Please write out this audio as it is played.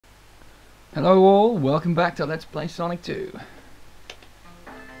Hello all, welcome back to Let's Play Sonic 2.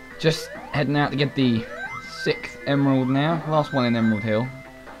 Just heading out to get the 6th emerald now, last one in Emerald Hill.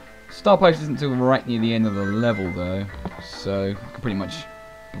 Star Post isn't until right near the end of the level though, so I can pretty much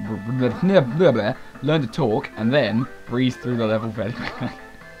learn to talk and then breeze through the level very quickly.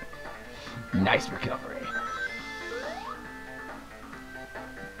 Nice recovery.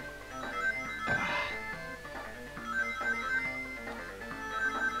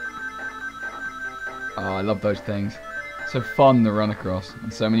 Oh, I love those things. So fun to run across,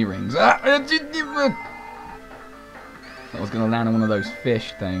 and so many rings. I was going to land on one of those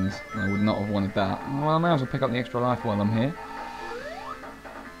fish things. I would not have wanted that. Well, I might as well pick up the extra life while I'm here.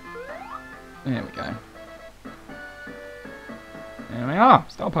 There we go. There we are.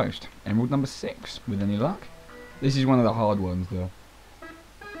 Star Post. Emerald number 6, with any luck. This is one of the hard ones, though.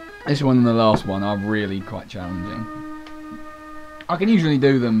 This one and the last one are really quite challenging. I can usually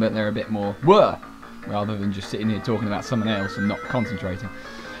do them, but they're a bit more... rather than just sitting here talking about something else and not concentrating.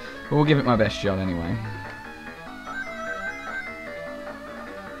 But we'll give it my best shot anyway.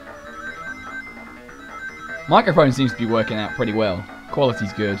 Microphone seems to be working out pretty well.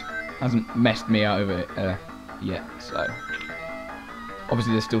 Quality's good. Hasn't messed me out of it yet, so...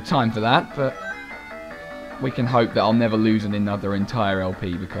 Obviously there's still time for that, but... we can hope that I'll never lose another entire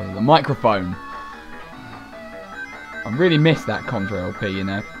LP because of the microphone. I really miss that Contra LP, you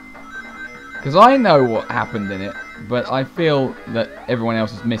know. Because I know what happened in it, but I feel that everyone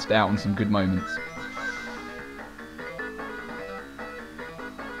else has missed out on some good moments.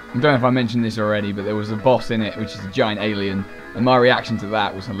 I don't know if I mentioned this already, but there was a boss in it, which is a giant alien, and my reaction to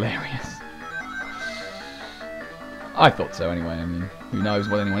that was hilarious. I thought so anyway, I mean, who knows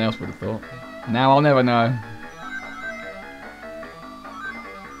what anyone else would have thought. Now I'll never know.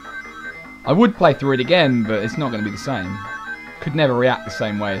 I would play through it again, but it's not going to be the same. Could never react the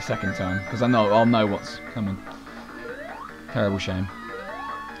same way a second time, because I'll know what's coming. Terrible shame.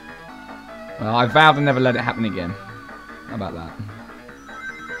 Well, I vowed to never let it happen again. How about that?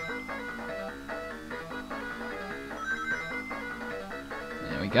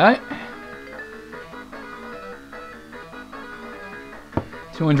 There we go.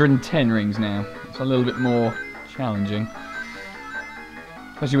 210 rings now. It's a little bit more challenging.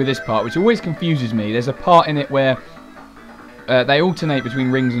 Especially with this part, which always confuses me. There's a part in it where they alternate between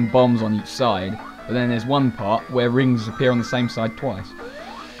rings and bombs on each side, but then there's one part where rings appear on the same side twice.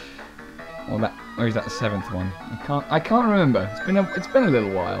 Or is that the 7th one? I can't remember. It's been a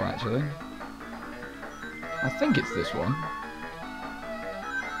little while actually. I think it's this one.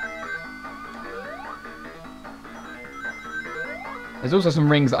 There's also some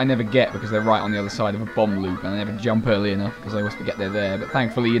rings that I never get because they're right on the other side of a bomb loop, and I never jump early enough because I always forget they're there. But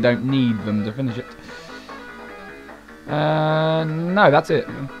thankfully, you don't need them to finish it. No, that's it.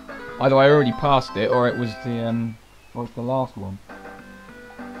 Either I already passed it, or it was the last one.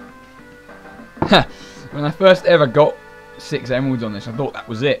 When I first ever got 6 emeralds on this, I thought that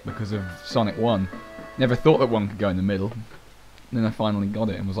was it because of Sonic 1. Never thought that one could go in the middle. And then I finally got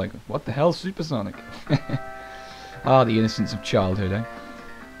it and was like, what the hell, Super Sonic? Ah, the innocence of childhood, eh?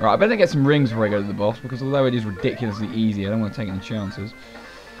 Right, I better get some rings before I go to the boss, because although it is ridiculously easy, I don't want to take any chances.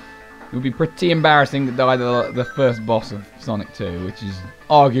 It would be pretty embarrassing to die to the first boss of Sonic 2, which is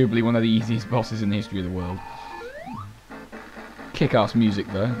arguably one of the easiest bosses in the history of the world. Kick-ass music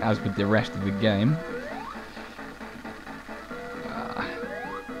though, as with the rest of the game.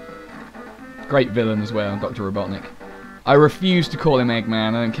 Great villain as well, Dr. Robotnik. I refuse to call him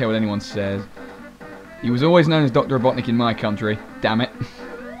Eggman, I don't care what anyone says. He was always known as Dr. Robotnik in my country, damn it.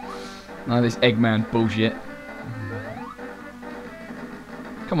 None of this Eggman bullshit.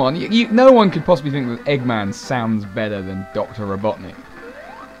 Come on, no one could possibly think that Eggman sounds better than Dr. Robotnik.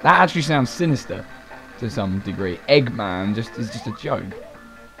 That actually sounds sinister to some degree. Eggman is just a joke.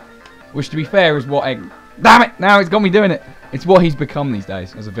 Which, to be fair, is what damn it! Now it's got me doing it! It's what he's become these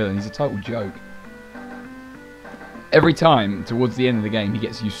days as a villain. He's a total joke. Every time, towards the end of the game, he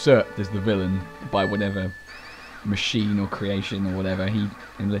gets usurped as the villain by whatever machine or creation or whatever he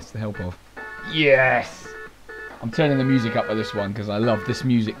enlists the help of. Yes! I'm turning the music up for this one because I love this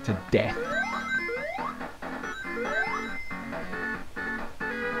music to death.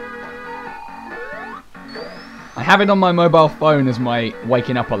 I have it on my mobile phone as my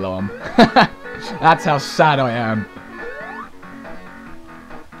waking up alarm. That's how sad I am.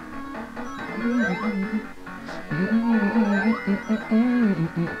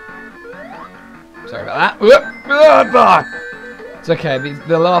 Sorry about that. It's okay,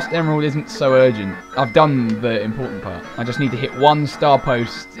 the last emerald isn't so urgent. I've done the important part. I just need to hit 1 star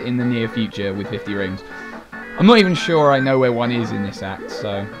post in the near future with 50 rings. I'm not even sure I know where one is in this act,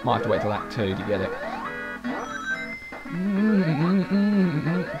 so might have to wait till Act 2 to get it.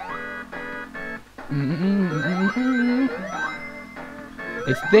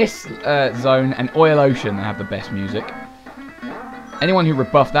 It's this zone and Oil Ocean that have the best music. Anyone who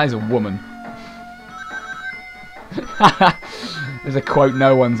rebuffed that is a woman. There's a quote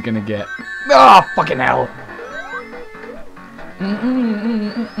no one's gonna get. Ah, oh, fucking hell!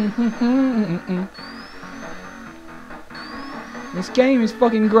 This game is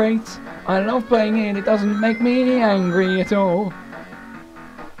fucking great. I love playing it. It doesn't make me angry at all.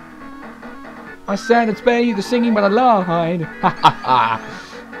 I said I'd spare you the singing, but I lied. Ha ha ha!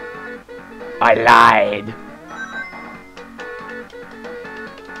 I lied.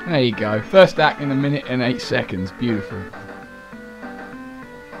 There you go. First act in 1 minute and 8 seconds. Beautiful.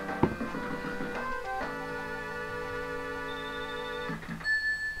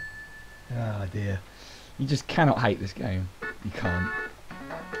 Oh dear. You just cannot hate this game. You can't.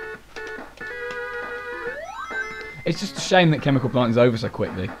 It's just a shame that Chemical Plant is over so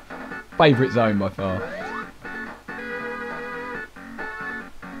quickly. Favourite zone by far.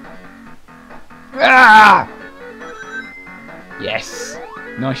 Ah! Yes!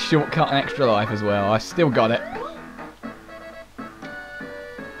 Nice shortcut and extra life as well. I still got it.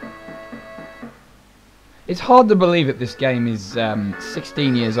 It's hard to believe that this game is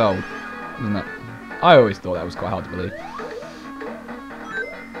 16 years old, isn't it? I always thought that was quite hard to believe.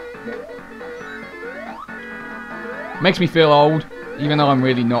 Makes me feel old, even though I'm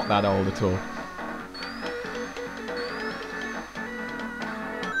really not that old at all.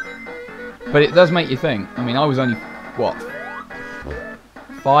 But it does make you think. I mean, I was only, what,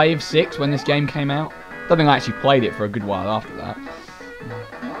 5, 6 when this game came out? I don't think I actually played it for a good while after that.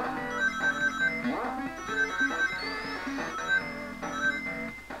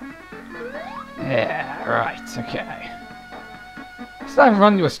 Yeah, right, okay. Still haven't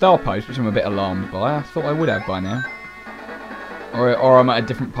run into a star post, which I'm a bit alarmed by. I thought I would have by now. Or I'm at a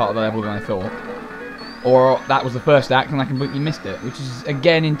different part of the level than I thought. Or that was the first act and I completely missed it, which is,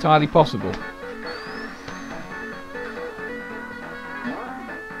 again, entirely possible.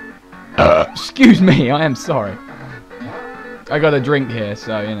 Excuse me, I am sorry. I got a drink here,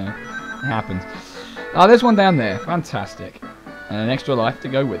 so, you know, it happens. Oh, there's one down there. Fantastic. And an extra life to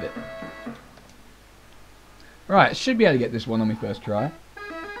go with it. Right, should be able to get this one on my first try.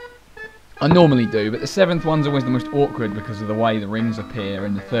 I normally do, but the 7th one's always the most awkward because of the way the rings appear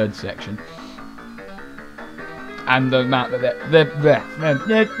in the 3rd section. And the amount that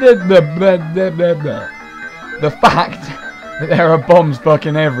the fact that there are bombs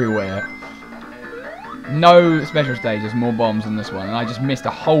fucking everywhere. No special stages, more bombs than this one, and I just missed a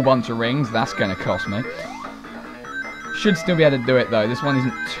whole bunch of rings. That's going to cost me. Should still be able to do it though. This one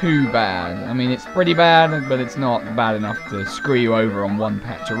isn't too bad. I mean, it's pretty bad, but it's not bad enough to screw you over on one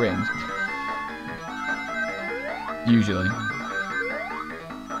patch of rings. Usually.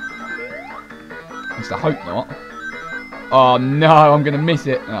 At least I hope not. Oh no, I'm going to miss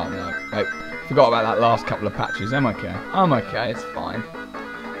it. Oh no. Wait, forgot about that last couple of patches. I'm okay. I'm okay, it's fine.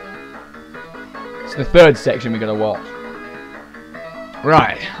 It's the 3rd section we got to watch.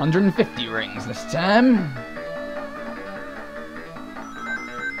 Right, 150 rings this time.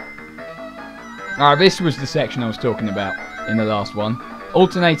 Alright, this was the section I was talking about in the last one.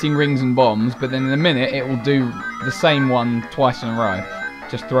 Alternating rings and bombs, but then in a minute it will do the same one twice in a row.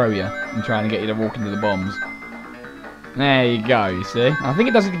 Just throw you and trying to get you to walk into the bombs. There you go, you see? I think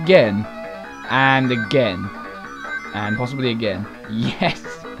it does it again. And again. And possibly again. Yes!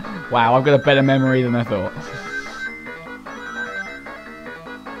 Wow, I've got a better memory than I thought.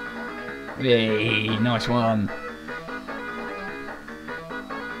 Hey, nice one.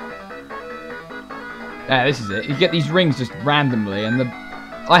 Yeah, this is it. You get these rings just randomly, and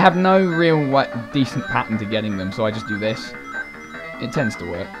I have no real decent pattern to getting them, so I just do this. It tends to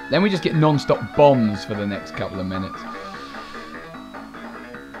work. Then we just get non-stop bombs for the next couple of minutes.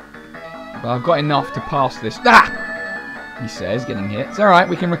 But I've got enough to pass this. Ah! He says, getting hit. It's alright,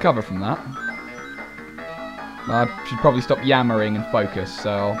 we can recover from that. I should probably stop yammering and focus,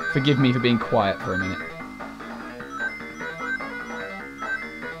 so forgive me for being quiet for a minute.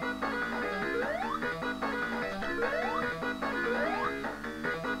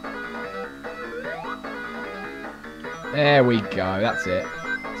 There we go, that's it.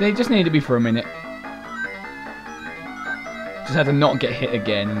 So it just needed to be for a minute. Just had to not get hit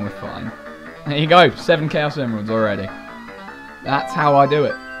again and we're fine. There you go, 7 Chaos Emeralds already. That's how I do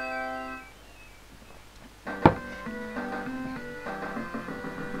it.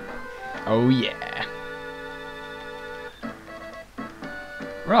 Oh yeah.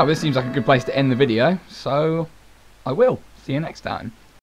 Right, well, this seems like a good place to end the video, so I will. See you next time.